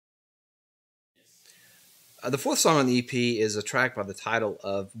The fourth song on the EP is a track by the title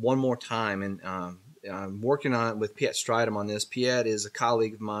of One More Time, and I'm working on it with Peet Strydom on this. Peet is a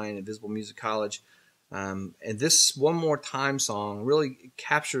colleague of mine at Visible Music College, and this One More Time song really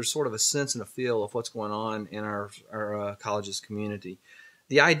captures sort of a sense and a feel of what's going on in our college's community.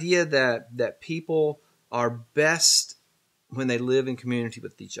 The idea that people are best when they live in community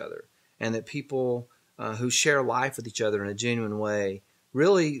with each other, and that people who share life with each other in a genuine way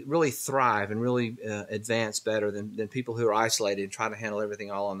really thrive and really advance better than people who are isolated and try to handle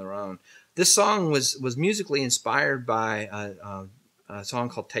everything all on their own. This song was musically inspired by a song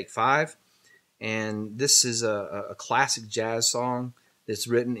called Take Five, and this is a classic jazz song that's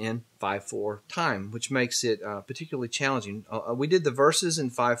written in 5/4 time, which makes it particularly challenging. We did the verses in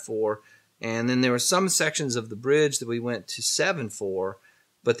 5/4, and then there were some sections of the bridge that we went to 7/4,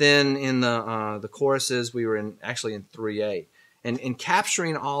 but then in the choruses we were actually in 3/8. And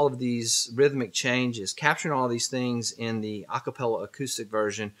capturing all of these rhythmic changes, capturing all these things in the a cappella acoustic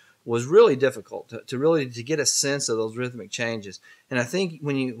version was really difficult to get a sense of those rhythmic changes. And I think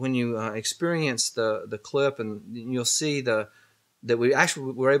when you experience the clip, and you'll see that we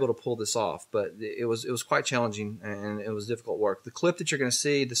actually were able to pull this off, but it was quite challenging and it was difficult work. The clip that you're going to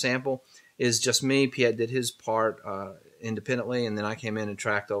see, the sample, is just me. Peet did his part independently, and then I came in and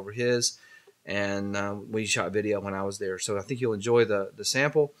tracked over his. And we shot video when I was there, so I think you'll enjoy the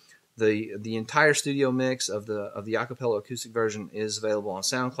sample. The entire studio mix of the a cappella acoustic version is available on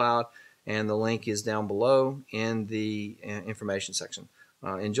SoundCloud, and the link is down below in the information section.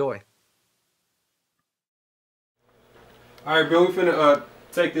 Enjoy. All right, Bill, we finna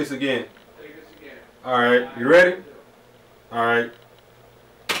take this again. All right, you ready? All right.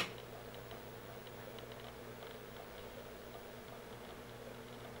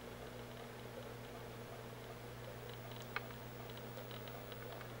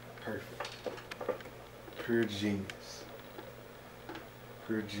 Perfect. Pure genius.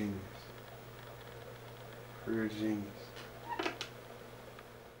 Pure genius. Pure genius.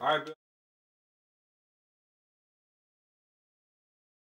 All right, Bill.